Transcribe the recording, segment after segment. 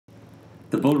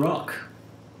The Bull Rock.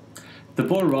 The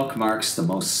Bull Rock marks the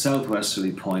most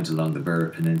southwesterly point along the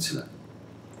Beara Peninsula.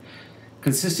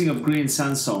 Consisting of green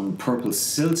sandstone and purple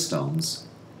siltstones,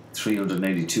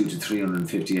 382 to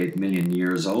 358 million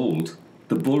years old,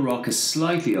 the Bull Rock is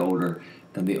slightly older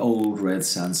than the old red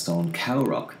sandstone Cow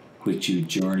Rock, which you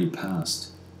journey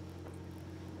past.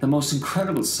 The most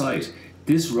incredible sight,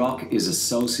 this rock is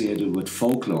associated with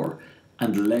folklore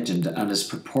and legend and is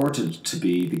purported to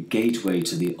be the gateway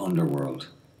to the underworld.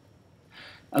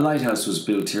 A lighthouse was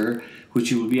built here,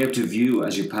 which you will be able to view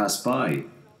as you pass by.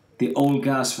 The old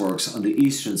gasworks on the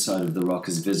eastern side of the rock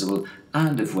is visible,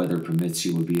 and if weather permits,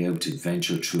 you will be able to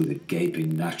venture through the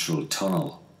gaping natural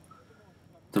tunnel.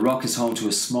 The rock is home to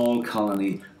a small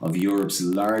colony of Europe's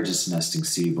largest nesting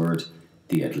seabird,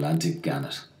 the Atlantic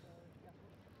gannet.